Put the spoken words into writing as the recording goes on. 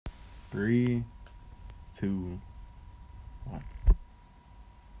3, 2, 1.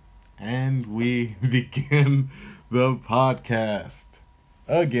 And we begin the podcast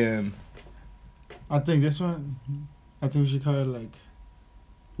again. I think this one, I think we should call it like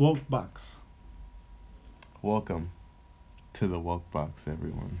Woke Box. Welcome to the Woke Box,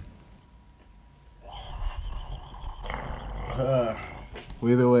 everyone.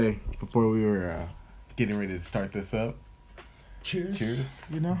 Either way, before we were getting ready to start this up, Cheers. Cheers.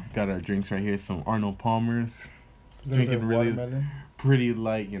 You know? Got our drinks right here. Some Arnold Palmer's. A little bit Drinking of really watermelon. pretty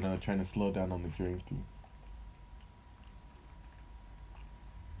light, trying to slow down on the drink.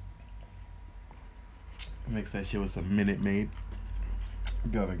 Mix that shit with some Minute Maid.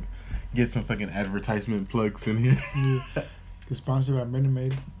 Gotta get some fucking advertisement plugs in here. Yeah. Get sponsored by Minute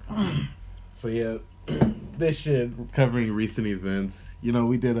Maid. So yeah, this shit covering recent events.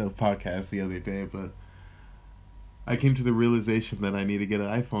 We did a podcast the other day, but I came to the realization that I need to get an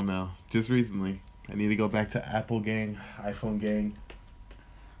iPhone now. Just recently, I need to go back to Apple gang, iPhone gang.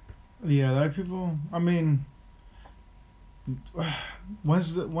 Yeah, a lot of people. I mean,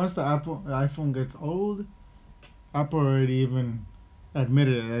 once the iPhone gets old, Apple already even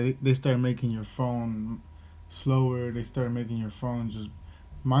admitted it. They start making your phone slower. They start making your phone just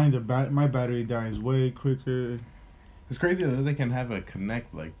my battery dies way quicker. It's crazy that they can have a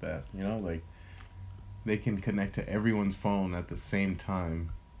connect like that. Like they can connect to everyone's phone at the same time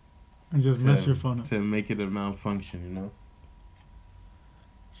And just mess your phone up. to make it a malfunction.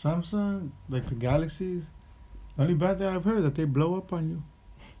 Samsung, like the Galaxies, the only bad thing I've heard is that they blow up on you.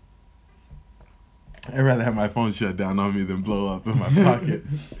 I'd rather have my phone shut down on me than blow up in my pocket.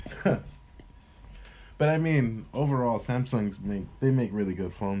 But I mean, overall, Samsung's make really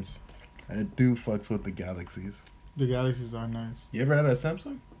good phones. I do fucks with the Galaxies. The Galaxies are nice. You ever had a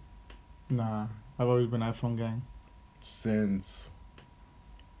Samsung? Nah, I've always been iPhone gang. Since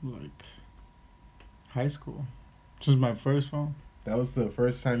Like high school. This was my first phone. that was the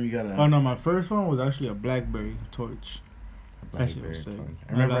first time you got a Oh no, my first phone was actually a BlackBerry Torch. That shit BlackBerry was sick. phone. I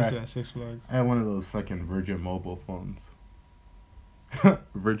I remember lasted I at Six Flags. had one of those fucking Virgin Mobile phones.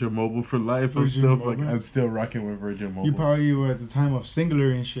 Virgin Mobile for life. Virgin Mobile? I'm still rocking with Virgin Mobile. You probably were at the time of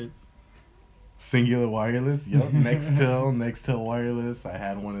Singular and shit. Singular Wireless. Yep. Nextel Wireless. I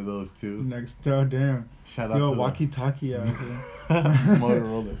had one of those too. Nextel, damn. Shout out Yo, to walkie-talkie out here.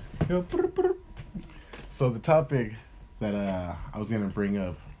 Motorola's. Yo, brr, brr. So the topic that I was gonna bring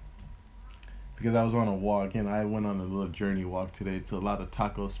up, because I was on a walk and I went on a little journey walk today to a lot of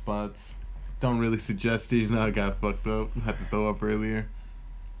taco spots. Don't really suggest it, I got fucked up. Had to throw up earlier.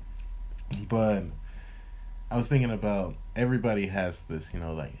 But I was thinking about everybody has this,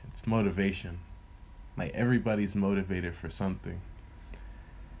 like it's motivation. Like everybody's motivated for something.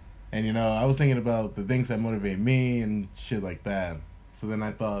 And I was thinking about the things that motivate me and shit like that. So then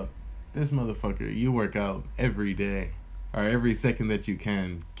I thought, this motherfucker, you work out every day. Or every second that you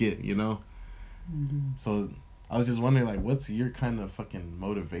can get, So I was just wondering, like, what's your kind of fucking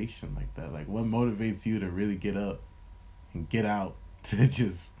motivation like that? Like, what motivates you to really get up and get out to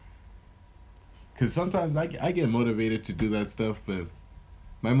just... Because sometimes I get motivated to do that stuff, but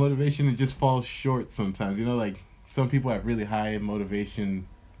my motivation, it just falls short sometimes. Like, some people have really high motivation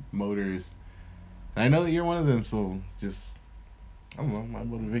motors. And I know that you're one of them, so just... I don't know, my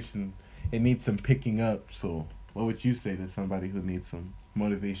motivation, it needs some picking up, so... What would you say to somebody who needs some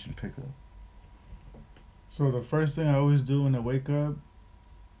motivation pickup? So the first thing I always do when I wake up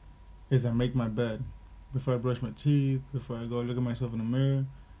is I make my bed. Before I brush my teeth, before I go look at myself in the mirror.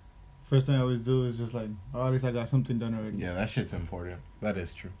 First thing I always do is just like, oh, at least I got something done already. Yeah, that shit's important. That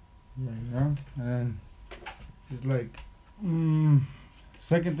is true. Yeah, And it's like,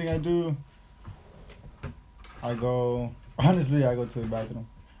 second thing I do, I go to the bathroom.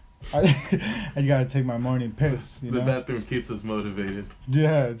 I gotta take my morning piss, The bathroom keeps us motivated.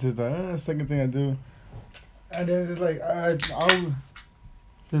 Yeah, it's just like, second thing I do. And then it's like,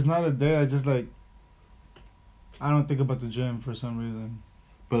 there's not a day I just like, I don't think about the gym for some reason.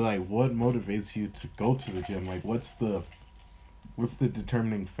 But like, what motivates you to go to the gym? Like, what's the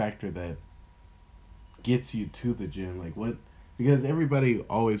determining factor that gets you to the gym? Like, what? Because everybody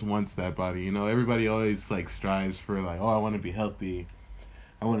always wants that body, Everybody always like strives for like, oh, I want to be healthy.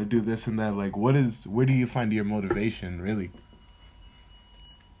 I want to do this and that. Like, where do you find your motivation, really?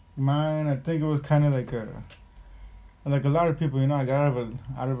 Mine, I think it was kind of like a lot of people, I got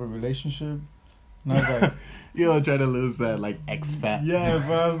out of a relationship. And I was like, you don't try to lose that, like, X fat. yeah,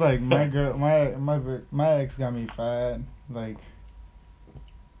 but I was like, my ex got me fat. Like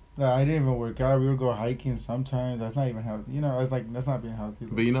I didn't even work out. We would go hiking sometimes. That's not even healthy. It's like, that's not being healthy.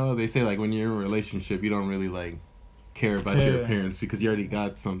 But they say, like, when you're in a relationship, you don't really, like, care about your appearance because you already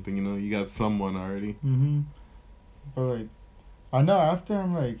got something. You know, you got someone already. Mhm. But like, I know after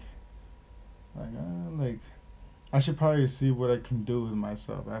I'm like I should probably see what I can do with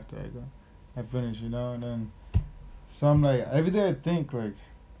myself after I finish, you know, and then so I'm like every day I think like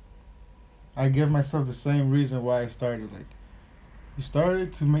I give myself the same reason why I started. Like you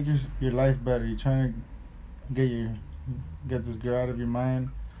started to make your life better. You're trying to get this girl out of your mind.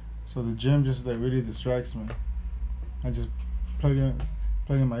 So the gym just like really distracts me. I just plug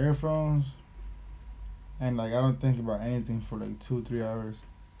in my earphones, and like I don't think about anything for like 2-3 hours.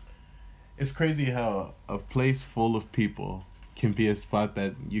 It's crazy how a place full of people can be a spot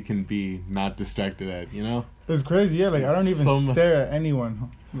that you can be not distracted at, you know? It's crazy, yeah. Like I don't even So stare at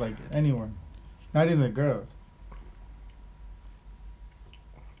anyone, like anyone, not even the girl.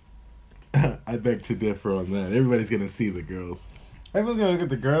 I beg to differ on that. Everybody's gonna see the girls. Everyone's gonna look at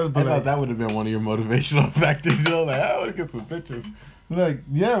the girls, I but thought like, that would have been one of your motivational factors. You know, like I want to get some pictures. like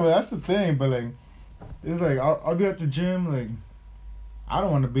yeah, well that's the thing. But like, it's like I'll be at the gym. Like I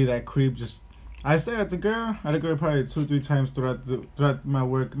don't want to be that creep. Just I stare at the girl. I look at her probably 2-3 times throughout my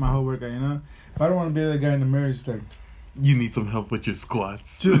whole workout. You know, but I don't want to be that guy in the mirror just like. You need some help with your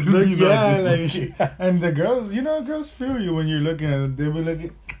squats. Just look, You know, yeah, just like, and the girls, you know, girls feel you when you're looking at them. They be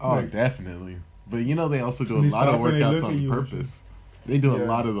looking. Oh, like, definitely. But you know, they also do a When you lot of stop and they workouts look at on you. purpose. They do a Yeah.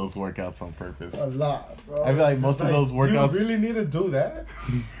 lot of those workouts on purpose. a lot, bro. I feel like most of those workouts- Do you really need to do that?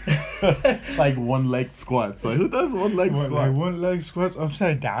 Like one leg squats. Like who does one leg What, squats? like one leg squats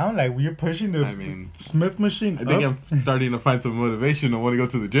upside down? Like you're pushing the I mean, Smith machine. I think up? I'm starting to find some motivation. I want to go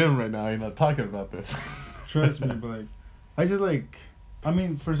to the gym right now. You know, talking about this. Trust me, but like, I just like, I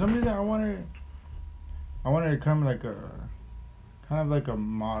mean, for some reason I wanted to become like a, kind of like a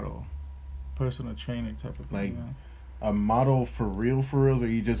model, personal trainer type of thing. Like- you know? A model for reals, or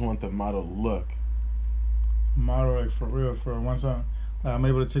you just want the model look? Model like for real. For once I'm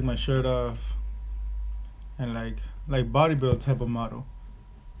able to take my shirt off, and like bodybuild type of model,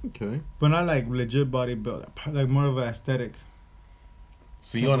 Okay. but not like legit bodybuild. Like more of an aesthetic,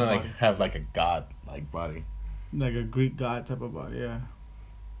 So you want to like Body. have like a god like body? like a Greek god type of body. Yeah.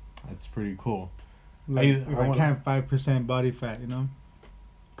 That's pretty cool. Like I if I wanna- can't 5% body fat, you know.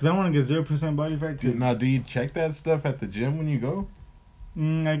 Cause I want to get 0% body fat. Do you check that stuff at the gym when you go?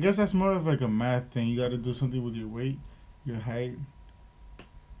 I guess that's more of like a math thing. You got to do something with your weight, your height,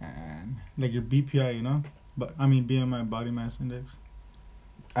 and like your BPI, you know. But I mean BMI, body mass index.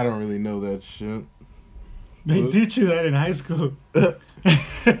 I don't really know that shit. They What? teach you that in high school.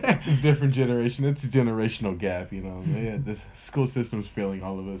 It's different generation. It's a generational gap, you know. Yeah, this school system's failing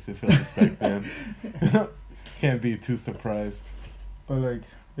all of us. It failed us back then. Can't be too surprised. But like,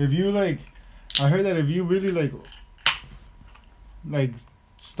 if you like, I heard that if you really like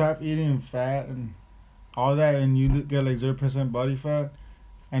stop eating fat and all that, and you get like 0% body fat,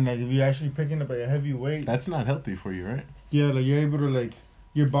 and like if you're actually picking up like a heavy weight, That's not healthy for you, right? yeah, like you're able to like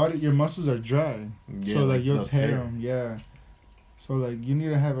your muscles are dry, Yeah, so like you'll they'll tear them, yeah. So like you need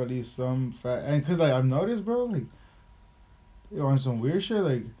to have at least some fat, and cause like I've noticed, bro, like on some weird shit,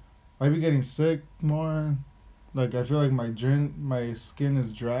 like I be getting sick more. Like I feel like my skin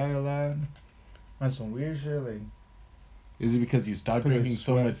is dry a lot. On some weird shit, like Is it because you stopped 'Cause I drinking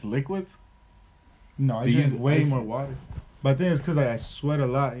so sweat. much liquids? no, I Do you- drink way I s- more water. But I think it's cause like I sweat a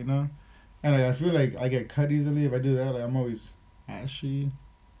lot, you know, and like I feel like I get cut easily if I do that. Like I'm always ashy,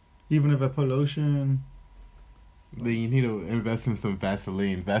 even if I put lotion. Then you need to invest in some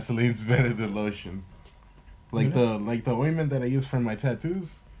Vaseline. Vaseline's better than lotion. Like the ointment that I use for my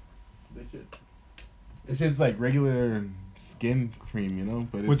tattoos. This shit. It's just like regular skin cream, you know.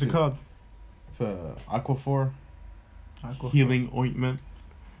 But it's What's it just- called? It's a Aquaphor Aqua. healing ointment.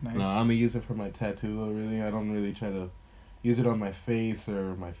 Nice. No, I'm gonna use it for my tattoo though. Really, I don't really try to use it on my face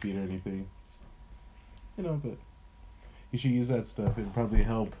or my feet or anything. You know, but you should use that stuff. It'd probably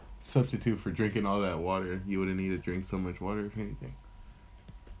help substitute for drinking all that water. You wouldn't need to drink so much water if anything.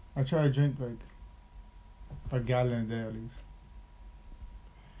 I try to drink like a gallon a day at least.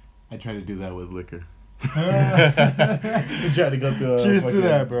 I try to do that with liquor. Cheers Try to go through. to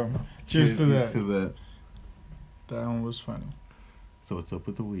that, bro. Cheers to that. To that. That one was funny. So what's up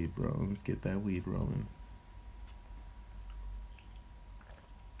with the weed, bro? Let's get that weed rolling.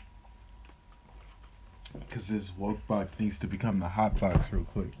 Cause this woke box needs to become the hot box real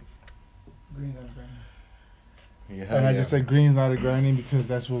quick. Green not grinding. Yeah, And I just said green's not a grinding because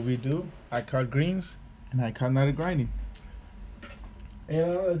that's what we do. I caught greens and I caught not a grinding. you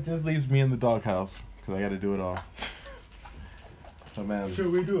know, it just leaves me in the doghouse because I got to do it all. So man,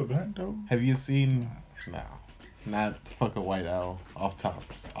 Should we do a blunt though? have you seen? No, not fuck a white owl. Off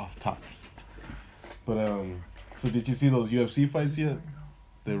tops. But So did you see those UFC fights yet?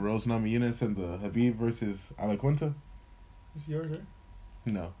 The Rose Namajunas and the Habib versus Alaquenta? It's yours, right?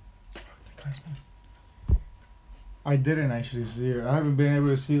 No. I didn't actually see it. I haven't been able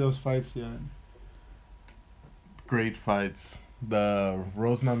to see those fights yet. Great fights. The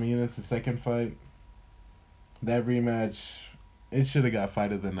Rose Namajunas, the second fight, that rematch, it should have got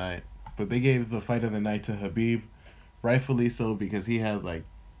fight of the night. But they gave the fight of the night to Habib, rightfully so, because he had like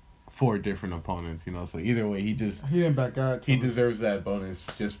 4 different opponents, you know. So either way, he didn't back out. he deserves that bonus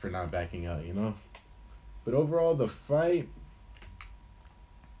just for not backing out, you know. But overall, the fight,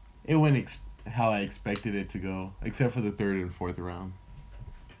 it went how I expected it to go, except for the 3rd and 4th round.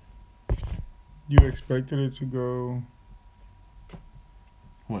 You expected it to go.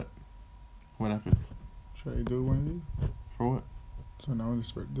 What happened? Should I do one of these? For what? So now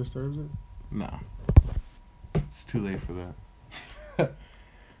it disturbs it? No. It's too late for that.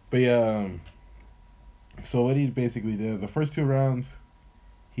 But yeah, so what he basically did, the first 2 rounds,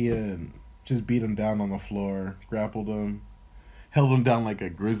 he just beat him down on the floor, grappled him, held him down like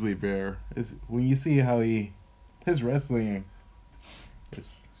a grizzly bear. When you see how his wrestling, it's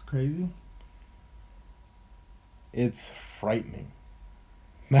crazy. It's frightening.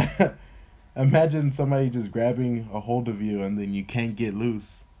 Imagine somebody just grabbing a hold of you and then you can't get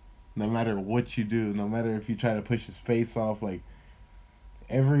loose. No matter what you do, no matter if you try to push his face off, like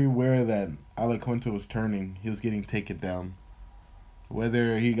everywhere that Alaquenta was turning, he was getting taken down.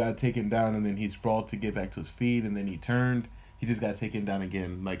 Whether he got taken down and then he sprawled to get back to his feet and then he turned, he just got taken down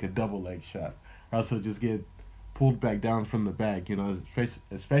again, like a double leg shot. Or also just get pulled back down from the back, you know,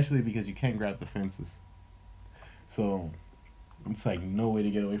 especially because you can't grab the fences. So it's like no way to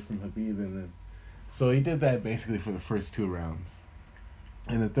get away from Habib. And then, so he did that basically for the first 2 rounds.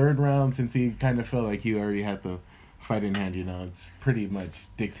 In the 3rd round, since he kind of felt like he already had the fight in hand, you know, it's pretty much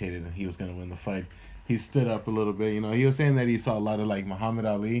dictated that he was going to win the fight. He stood up a little bit, you know. He was saying that he saw a lot of like Muhammad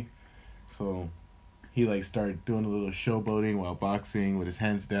Ali. So he like started doing a little showboating while boxing with his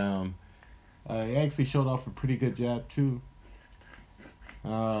hands down. He actually showed off a pretty good jab too.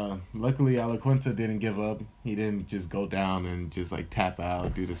 Luckily, Alaquenta didn't give up. He didn't just go down and just like tap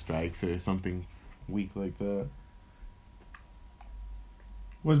out due to strikes or something weak like that.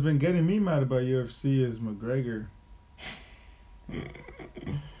 What's been getting me mad about UFC is McGregor.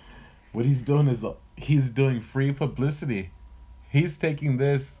 What he's doing is he's doing free publicity. He's taking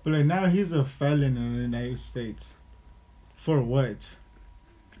this. But like now he's a felon in the United States. For what?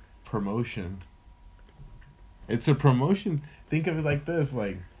 Promotion. It's a promotion. Think of it like this,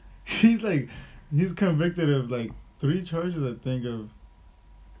 like he's convicted of like 3 charges, I think,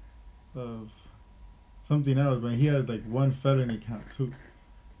 of something else, but he has like 1 felony count too.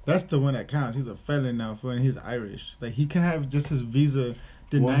 That's the one that counts. He's a felon now, and he's Irish. Like he can have just his visa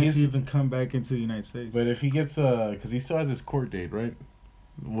denied to even come back into the United States. But if he gets because he still has his court date, right?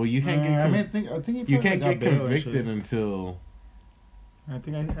 Well, you can't get. I think he you can't get convicted until. I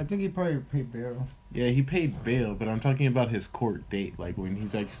think he probably paid bail. Yeah, he paid bail, but I'm talking about his court date, like when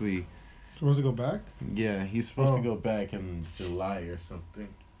he's actually supposed to go back. Yeah, he's supposed to go back in July or something.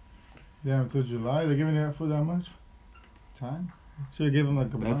 Yeah, until July. They're giving it for that much time. Should have given him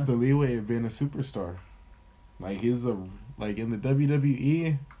like a month. That's the leeway of being a superstar. Like he's like in the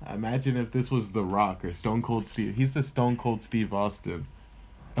WWE. Imagine if this was The Rock or Stone Cold Steve. He's the Stone Cold Steve Austin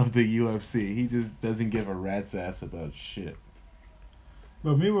of the UFC. He just doesn't give a rat's ass about shit.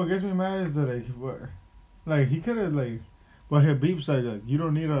 But me, what gets me mad is that he could have what Habib said, like, you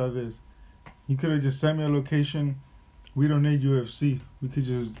don't need all of this. He could have just sent me a location. We don't need UFC. We could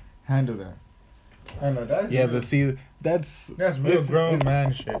just handle that. I know that. Yeah, but see, that's real grown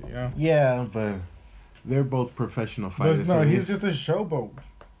man shit, you know. Yeah, but they're both professional fighters. But no, he's just a showboat.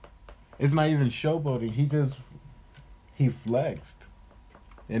 It's not even showboating. He flexed,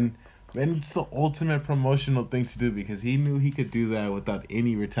 and it's the ultimate promotional thing to do because he knew he could do that without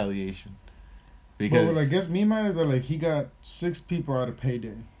any retaliation. Because what I guess me mad is that he got 6 people out of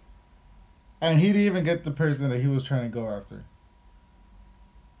payday, and he didn't even get the person that he was trying to go after.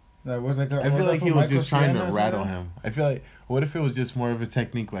 I feel like he was just trying to rattle him. I feel like, what if it was just more of a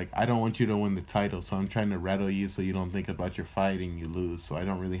technique like, I don't want you to win the title, so I'm trying to rattle you so you don't think about your fight and you lose, so I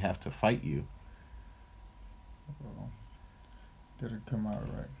don't really have to fight you. Well, didn't come out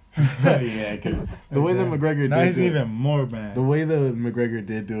right. Yeah, because the way that McGregor now he's even more mad. The way that McGregor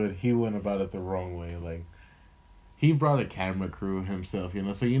did do it, he went about it the wrong way. Like, he brought a camera crew himself, you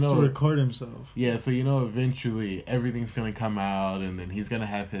know, so to record himself. Yeah, so eventually everything's gonna come out, and then he's gonna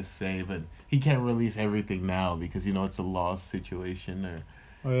have his say, but he can't release everything now because it's a lost situation or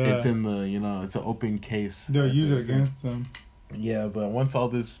it's in the it's an open case. They'll use it against him. Yeah, but once all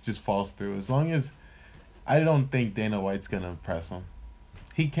this just falls through, as long as I don't think Dana White's gonna press him.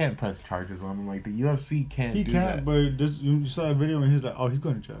 He can't press charges on him. Like, the UFC can't He do can't, that. but you saw a video when he's like, oh, he's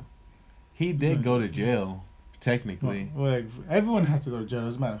going to jail. He did go to jail, technically. Well, like, everyone has to go to jail.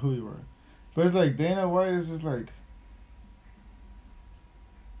 Doesn't matter who you are. But it's like, Dana White is just like,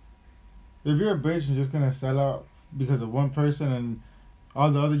 if you're a bitch and just gonna sell out because of one person and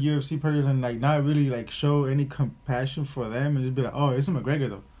all the other UFC players and like not really like show any compassion for them and just be like, oh, it's McGregor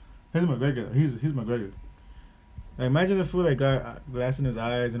though. He's McGregor though. He's McGregor. Like, imagine the fool like got glass in his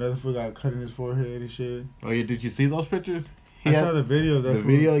eyes and other fool got cut in his forehead and shit. Oh yeah, did you see those pictures? I saw the video of that the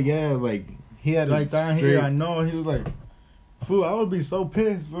fool. video, yeah, like he had Like his down straight, here, I know he was like, fool, I would be so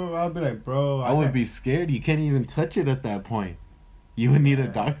pissed, bro. I'd be like, bro, I would be scared. You can't even touch it at that point. You would need a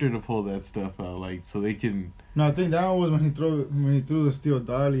doctor to pull that stuff out, like, so they can. No, I think that one was when he threw the steel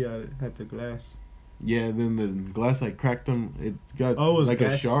dolly at the glass. Yeah, then the glass like cracked him. It got Oh, it was like a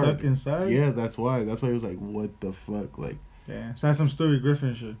glass shard stuck inside. Yeah, that's why. That's why he was like, "What the fuck?" Like, yeah, so that's some Stewie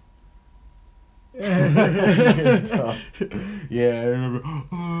Griffin shit. yeah, I remember.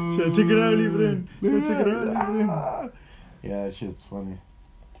 Should I take it out, leave it in? Should I take it out, leave it in? Yeah, that shit's funny.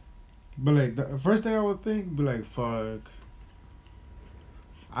 But like the first thing I would think, be like, fuck.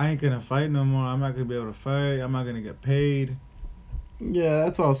 I ain't gonna fight no more. I'm not gonna be able to fight. I'm not gonna get paid. Yeah,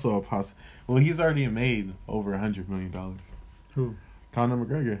 that's also a Well, he's already made over $100 million. Who? Conor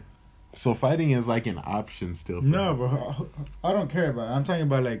McGregor. So fighting is like an option still. For No, him. bro. I don't care about it. I'm talking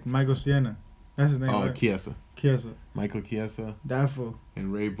about like Michael Sienna. That's his name. Oh, right? Chiesa. Chiesa. Michael Chiesa. That fool.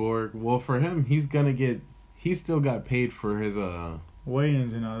 And Ray Borg. Well, for him, he's still got paid for his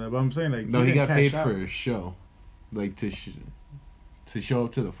Weigh-ins and all that. But I'm saying like No, he got paid out. for his show, like to show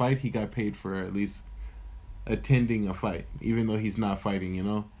up to the fight. He got paid for at least attending a fight, even though he's not fighting. You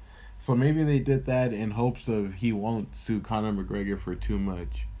know, so maybe they did that in hopes of he won't sue Conor McGregor for too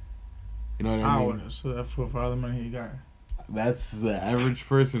much. You know what I mean? wouldn't sue that fool for all the money he got. That's the average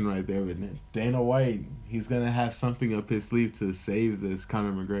person right there. But Dana White, he's gonna have something up his sleeve to save this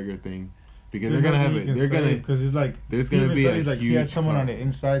Conor McGregor thing, because they're gonna have it. They're gonna because he's like there's gonna be a he's like huge he had someone on part. the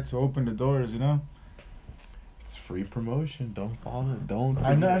inside to open the doors. You know. It's free promotion. Don't follow it. Don't.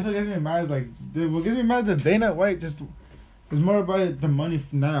 I know. That's what gets me mad. Is like what gets me mad is that Dana White just. It's more about the money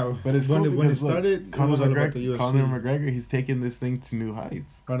now. But it's when cool when it because, look, started, it Conor was all about the UFC. McGregor, he's taking this thing to new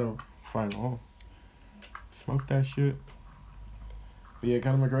heights. I know. Fine. Oh, smoke that shit. But yeah,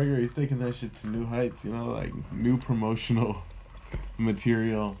 Conor McGregor, he's taking that shit to new heights. You know, like new promotional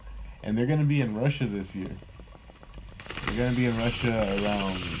material, and they're gonna be in Russia this year. They're gonna be in Russia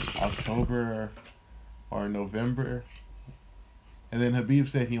around October or November, and then Khabib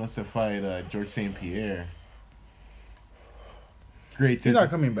said he wants to fight George St. Pierre. He's not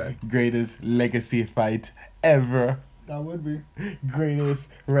coming back. Greatest legacy fight ever. That would be. Greatest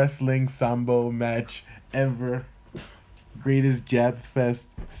wrestling sambo match ever. Greatest jab fest.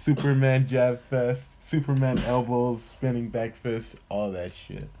 Superman jab fest. Superman elbows, spinning back fist, all that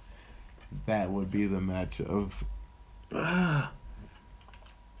shit. That would be the match of.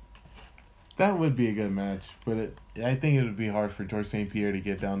 That would be a good match, but I think it would be hard for George St. Pierre to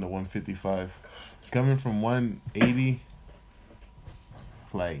get down to 155. Coming from 180.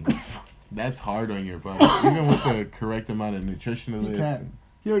 Like, that's hard on your body. Even with the correct amount of nutrition of He this. can't.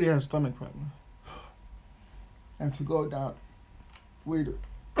 He already has stomach problem. And to go down, wait,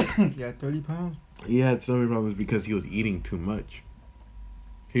 yeah, 30 pounds. He had stomach problems because he was eating too much.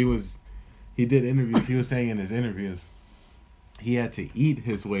 He did interviews. He was saying in his interviews, he had to eat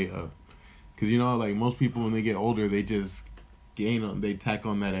his way up. Because, you know, like most people when they get older, they just they tack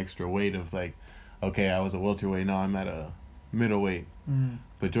on that extra weight of like, okay, I was a welterweight, now I'm at a middleweight. Mm.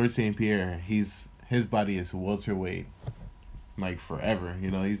 But George St. Pierre, his body is welterweight, like forever. You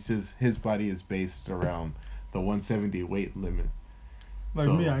know, his body is based around the 170 weight limit. Like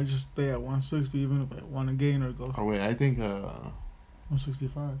So- me, I just stay at 160 even if I want to gain or go Oh wait, I think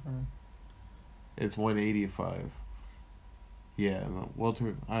 165. I mean. it's 185. Yeah, the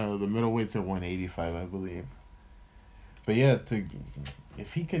welter. I don't know, the middleweight's at 185, I believe. But yeah,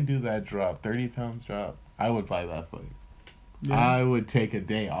 if he can do that drop, 30 pounds drop, I would buy that fight. Yeah. I would take a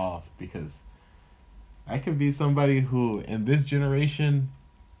day off because I could be somebody who, in this generation,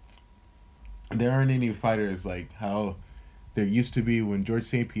 there aren't any fighters like how there used to be when George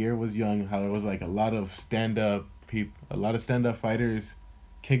St. Pierre was young, how there was like a lot of stand-up fighters,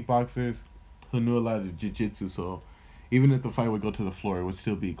 kickboxers, who knew a lot of jiu-jitsu, so even if the fight would go to the floor, it would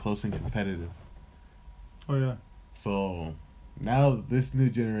still be close and competitive. Oh yeah. So now this new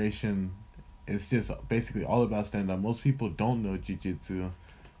generation, it's just basically all about stand-up. Most people don't know jiu-jitsu.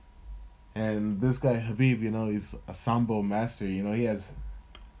 And this guy, Khabib, you know, he's a sambo master. You know,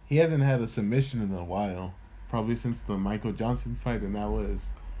 he hasn't had a submission in a while. probably since the Michael Johnson fight, and that was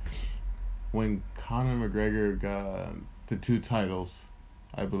when Conor McGregor got the 2 titles,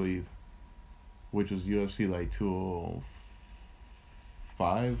 I believe, which was UFC like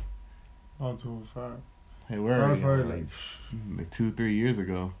 205. Oh, 205. Hey, where are you? Probably Like 2-3 years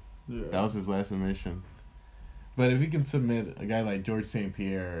ago. Yeah. That was his last submission. But if he can submit a guy like George St.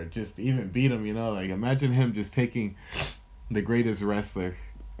 Pierre, or just even beat him, like imagine him just taking the greatest wrestler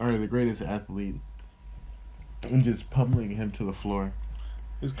or the greatest athlete and just pummeling him to the floor.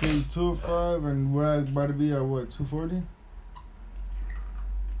 It's crazy. 205, and we're about to be at what, 240?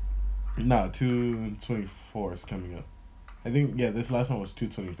 Nah, 224 is coming up. I think this last one was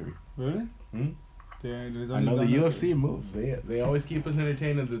 223. Really? Hmm? Yeah, I know the UFC moves. They always keep us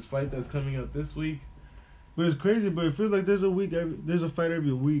entertained in this fight that's coming up this week. But it's crazy. But it feels like there's a fight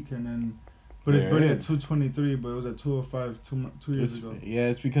every week, and then, but it's barely at 223. But it was at 205 two years ago. Yeah,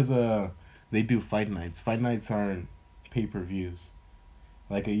 it's because they do fight nights. Fight nights aren't pay-per-views.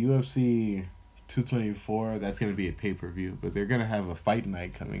 Like a UFC 224, that's gonna be a pay-per-view, but they're gonna have a fight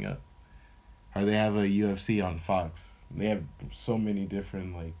night coming up, or they have a UFC on Fox. They have so many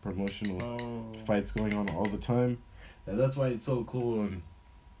different like promotional fights going on all the time. And that's why it's so cool, and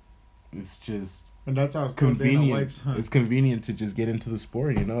it's just and that's how it's convenient. It's convenient to just get into the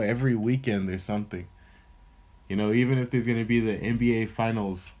sport. Every weekend there's something. Even if there's gonna be the NBA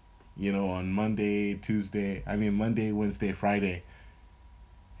finals, on Monday, Wednesday, Friday,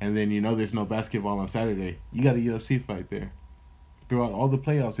 and then there's no basketball on Saturday. You got a UFC fight there. Throughout all the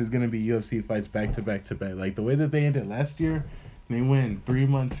playoffs, there's going to be UFC fights back to back to back. Like the way that they ended last year, they went 3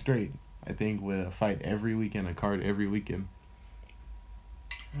 months straight, I think, with a fight every weekend, a card every weekend.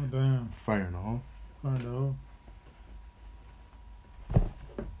 Oh, damn. Fire in the hole. Fire in the hole.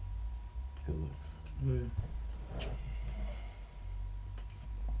 Good looks. Yeah.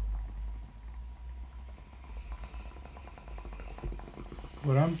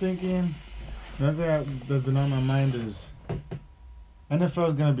 What I'm thinking, another that's been on my mind is NFL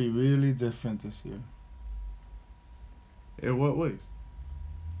is going to be really different this year. In what ways?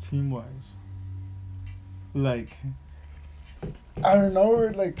 Team-wise. Like, I don't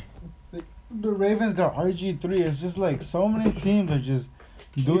know, like, the Ravens got RG3. It's just like so many teams are just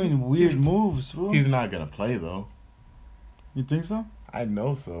doing weird moves. Fool. He's not going to play, though. You think so? I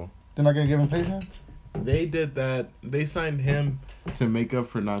know so. They're not going to give him place now? They did that. They signed him to make up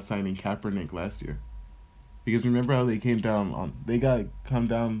for not signing Kaepernick last year. Because remember how they came down on... They got come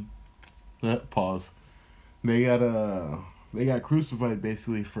down... Pause. They got crucified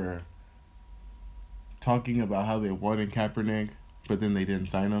basically for talking about how they wanted Kaepernick, but then they didn't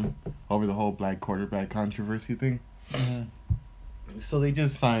sign him over the whole black quarterback controversy thing. Mm-hmm. So they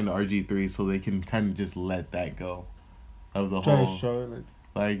just signed RG3 so they can kind of just let that go of the Try whole... to show it,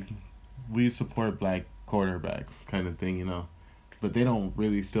 like, we support black quarterbacks kind of thing, But they don't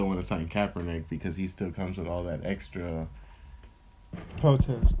really still want to sign Kaepernick because he still comes with all that extra...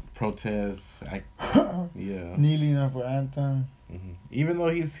 Protests. Yeah. Kneeling up for anthem. Mm-hmm. Even though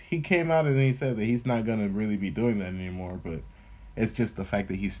he came out and he said that he's not gonna really be doing that anymore, but it's just the fact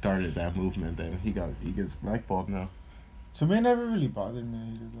that he started that movement that he gets blackballed now. To me, it never really bothered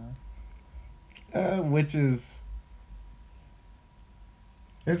me. Which is,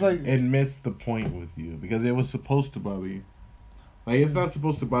 it's like it missed the point with you because it was supposed to bother you. Like it's not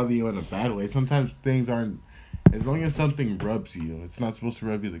supposed to bother you in a bad way. Sometimes things aren't. As long as something rubs you, it's not supposed to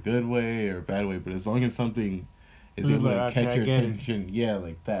rub you the good way or bad way, but as long as something is able to catch your attention, yeah,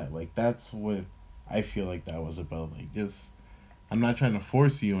 like that. Like, that's what I feel like that was about. Like, just, I'm not trying to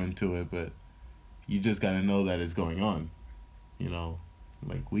force you into it, but you just got to know that it's going on.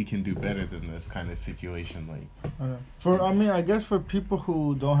 Like, we can do better than this kind of situation. Like, I guess for people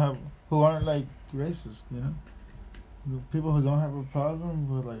who aren't, like, racist, people who don't have a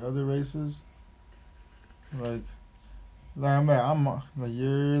problem with, like, other races. Like I'm like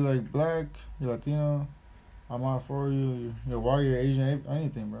you're like black, you're Latino, I'm all for you. You're white, you're Asian,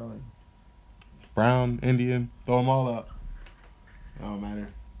 anything, bro. Like brown, Indian, throw them all out. It don't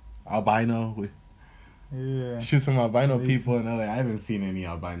matter. Albino, shoot some albino people in LA. I haven't seen any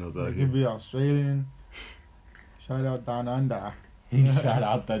albinos out here. You could be Australian. Shout out Down Under. Shout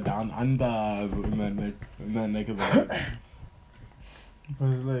out the Down Unders in that neck of the woods. But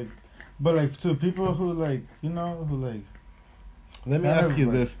it's like. But, like, to people who, like, who, like... Let me ask you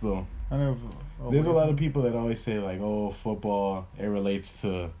this, though. There's a lot of people that always say, like, oh, football, it relates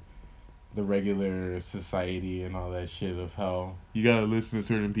to the regular society and all that shit of how you gotta listen to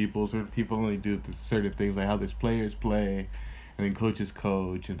certain people only do certain things, like how there's players play, and then coaches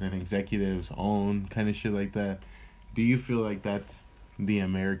coach, and then executives own, kind of shit like that. Do you feel like that's the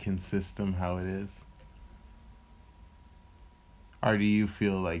American system, how it is? Or do you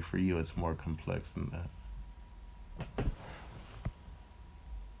feel like for you it's more complex than that?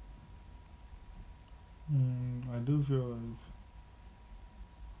 I do feel like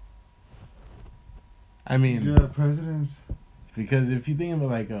I mean, yeah, presidents. because if you think about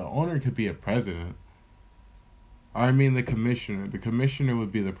like a owner could be a president, or I mean the commissioner. The commissioner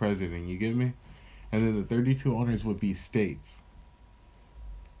would be the president. You get me? And then the 32 owners would be states.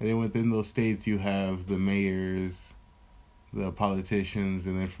 And then within those states, you have the mayors, the politicians,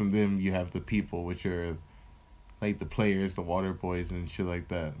 and then from them you have the people, which are like the players, the water boys, and shit like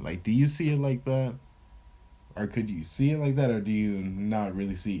that. Like, do you see it like that? Or could you see it like that, or do you not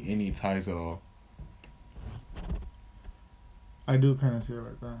really see any ties at all? I do kind of see it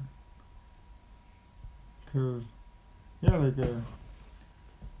like that. Cause yeah,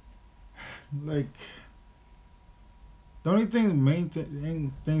 like the only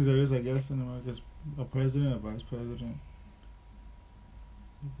thing things there is, I guess, in America is a president, a vice president.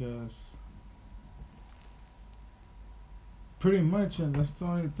 Because pretty much, and that's the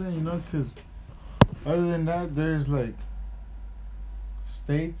only thing, you know. Cause other than that, there's like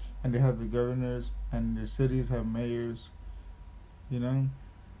states, and they have the governors, and their cities have mayors, you know.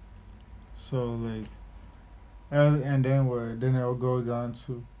 So like, and then it'll go down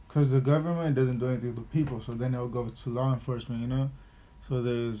to, cause the government doesn't do anything for people, so then it'll go to law enforcement, you know. So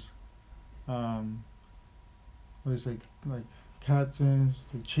there's, what is like captains,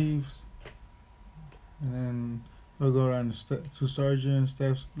 the chiefs, and then they'll go around to sergeant,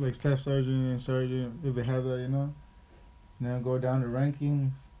 staff sergeant and sergeant if they have that, you know. And then go down to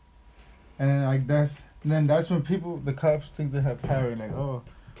rankings, and then that's when the cops think they have power, like, oh,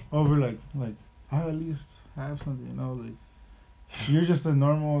 over like I at least have something, you know, like you're just a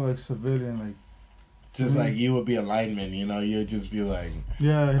normal like civilian, like Just like you would be a lineman, you know, you'd just be like,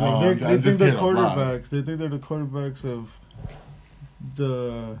 yeah, like oh, they think just they're here to block. quarterbacks. They think they're the quarterbacks of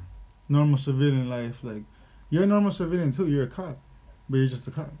the normal civilian life. Like you're a normal civilian too. You're a cop, but you're just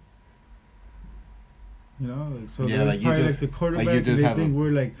a cop. You know, like so Yeah, they're like you probably just- like the quarterback. like you just they have think a-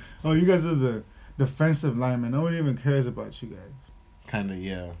 we're like, oh, you guys are the defensive linemen. No one even cares about you guys. kind of,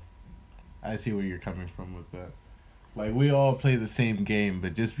 yeah. I see where you're coming from with that. Like, we all play the same game,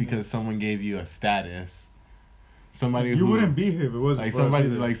 but just because someone gave you a status, somebody You who wouldn't be here if it wasn't like for us somebody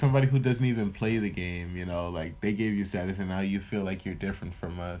either. like somebody who doesn't even play the game, you know, like they gave you status, and now you feel like you're different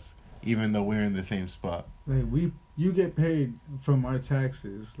from us, even though we're in the same spot. Like you get paid from our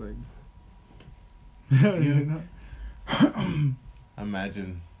taxes, like you know.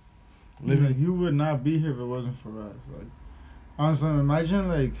 Imagine Like you would not be here if it wasn't for us. Like honestly, imagine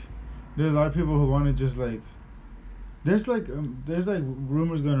like there's a lot of people who want to just like there's like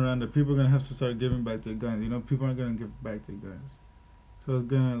rumors going around that people are gonna have to start giving back their guns. You know, people aren't gonna give back their guns, so it's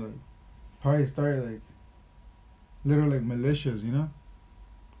gonna like probably start like little like militias. You know.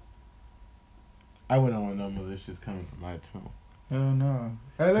 I wouldn't want no malicious coming from my town. Hell no.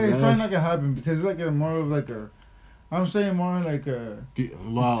 LA is probably not gonna happen because it's like a more of like a. I'm saying more like a.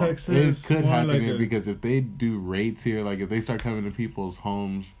 Well, Texas, it could more happen like here a- because if they do raids here, like if they start coming to people's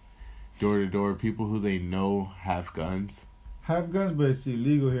homes, door to door, people who they know have guns. Have guns, but it's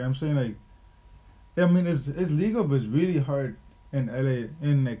illegal here. I'm saying like, I mean it's legal, but it's really hard in LA,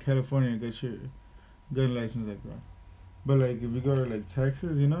 in like California, to get your gun license like that. But like if you go to like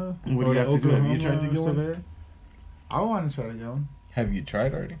Texas, you know, What do you or, have like, to do? Have you Oklahoma tried to and get stuff one? like that, I want to try to get one. Have you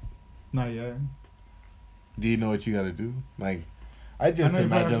tried already? Not yet. Do you know what you got to do? Like, I just I know you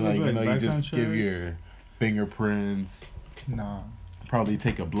probably imagine have to like do, you know like, you background just give checks. your fingerprints, Nah. probably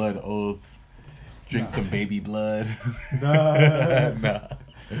take a blood oath, drink Nah. some baby blood. Nah. Nah.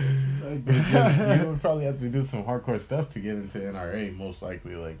 Like, You would probably have to do some hardcore stuff to get into NRA, most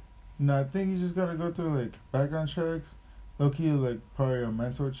likely. Like, no, I think you just gotta go through like background checks. Low key, like probably a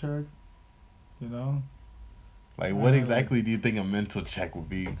mental check. You know. what exactly do you think a mental check would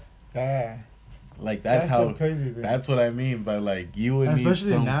be? Yeah. Like That's how the crazy thing. that's what I mean by like you would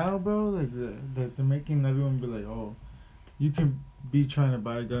Especially need some. now, bro. Like they're making everyone be like, oh, you can be trying to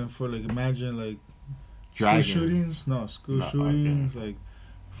buy a gun for like imagine like Dragons. school shootings. No, school No, shootings like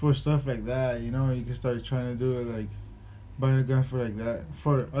for stuff like that. You know, you can start trying to do it like buying a gun for like that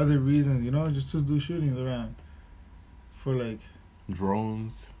for other reasons. You know, just to do shootings around for like.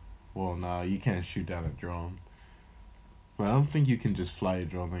 Drones. Well, nah, you can't shoot down a drone. But I don't think you can just fly a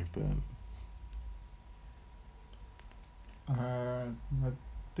drone like that. I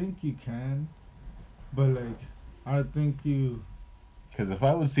think you can, but like I think you. Because if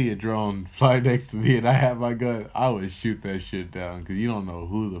I would see a drone fly next to me and I have my gun, I would shoot that shit down. Because you don't know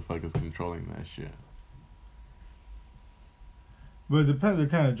who the fuck is controlling that shit. But it depends the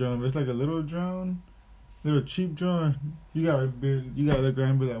kind of drone. If it's like a little drone, little cheap drone, you gotta look around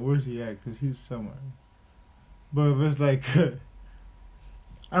and be like, where's he at? Cause he's somewhere. But if it's like,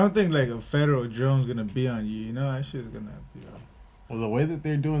 I don't think like a federal drone's gonna be on you. You know, that shit's gonna be on. Well, the way that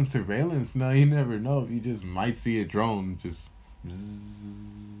they're doing surveillance now, you never know. You just might see a drone just.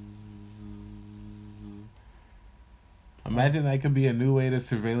 Imagine that could be a new way to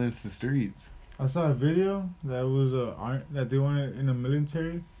surveillance the streets. I saw a video that was that they wanted in the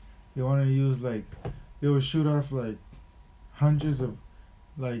military. They wanted to use like they would shoot off like hundreds of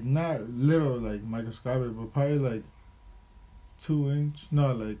like not little like microscopic, but probably like 2 inch,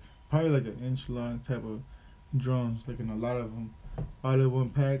 no, like probably like an inch long type of drones, like in a lot of them, all in one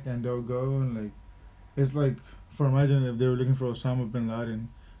pack, and they'll go and like it's like for imagine if they were looking for Osama bin Laden,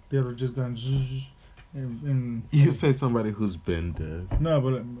 they would have just gone zzz, and You say somebody who's been dead. no,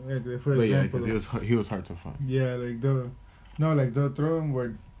 but like, for But yeah, example, because he was hard to find. yeah, like they'll throw him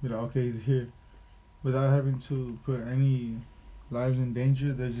where okay he's here, without having to put any lives in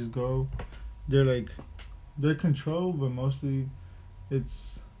danger. They just go. They're controlled, but mostly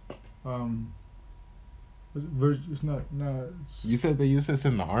it's it's not it's You said they use this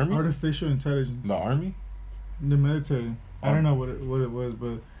in the army? artificial intelligence. The army? In the military. I don't know what it was,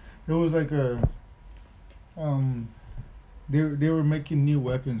 but it was like a they were making new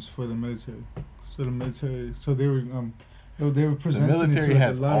weapons for the military. So the military, they were The presenting military it to like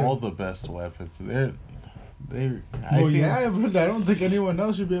has a lot all of, the best weapons. I well, see. yeah, but I don't think anyone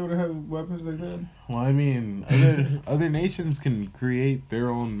else should be able to have weapons like that. Well, I mean, other nations can create their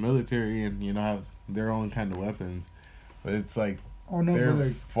own military and have their own kind of weapons, but it's like Oh no, they're but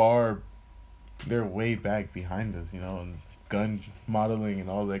like they're way back behind us, and gun modeling and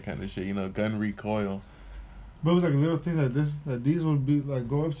all that kind of shit. Gun recoil. but it was like little things like this that these would be like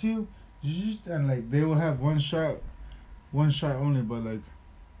go up to you, and like they will have one shot only, but like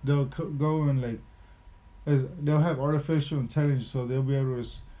they'll go and like they'll have artificial intelligence, so they'll be able to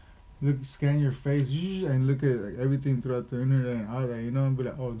scan your face and look at like everything throughout the internet and all that, and be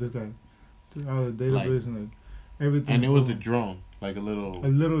like, oh, this guy, through all the database and like everything. And it was a drone, like a little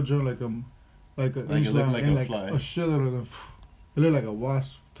drone, like an Like inch it looked long, like and a like fly. a shitload of them. It looked like a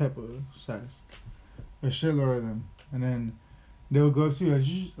wasp type of size. A shitload of them, and then they would go up to you like,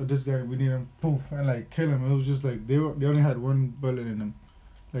 oh, this guy, we need him, poof, and like kill him. It was just like they only had one bullet in them,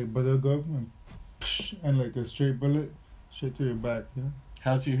 like, but they'll go up and like a straight bullet straight to your back.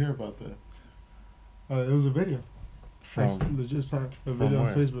 How'd you hear about that? It was a video. I From legit saw a video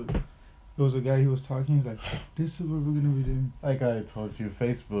where? on Facebook. There was a guy, he was talking. He's like, "This is what we're gonna be doing." like I told you,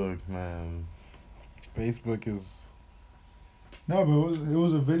 Facebook, man. Facebook is. No, but it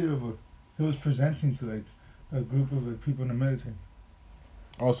was a video of he was presenting to like a group of like, people in the military.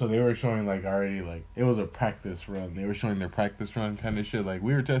 Also, they were showing like already like it was a practice run. They were showing their practice run kind of shit. Like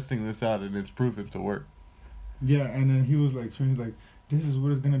we were testing this out and it's proven to work. Yeah, and then he was like showing, he's like, "This is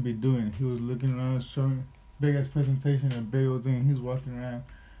what it's gonna be doing." He was looking around, showing big ass presentation, a big old thing. He's walking around,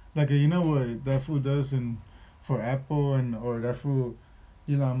 like you know what that fool does for Apple or that fool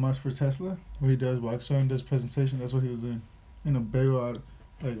Elon Musk for Tesla, where he does walks around, does presentation. That's what he was doing in a big old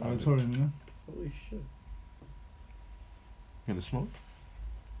auditorium. Holy shit! Gonna smoke?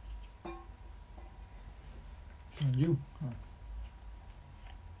 And you.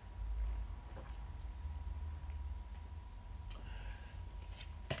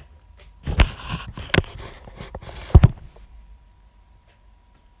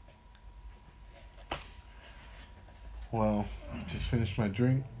 Well, just finished my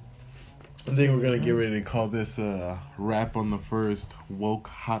drink. I think we're gonna get ready to call this a wrap on the first woke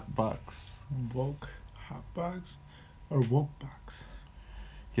hot box. Woke hot box or woke box.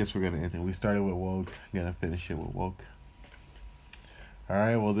 Guess we're gonna end it. We started with woke, gonna finish it with woke.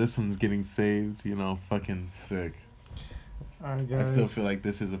 Alright, well this one's getting saved, fucking sick. Alright, I guys. still feel like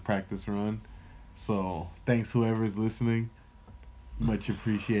this is a practice run. So thanks whoever's listening. Much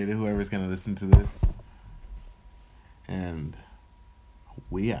appreciated, whoever's gonna listen to this. And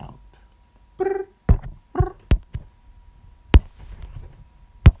we out.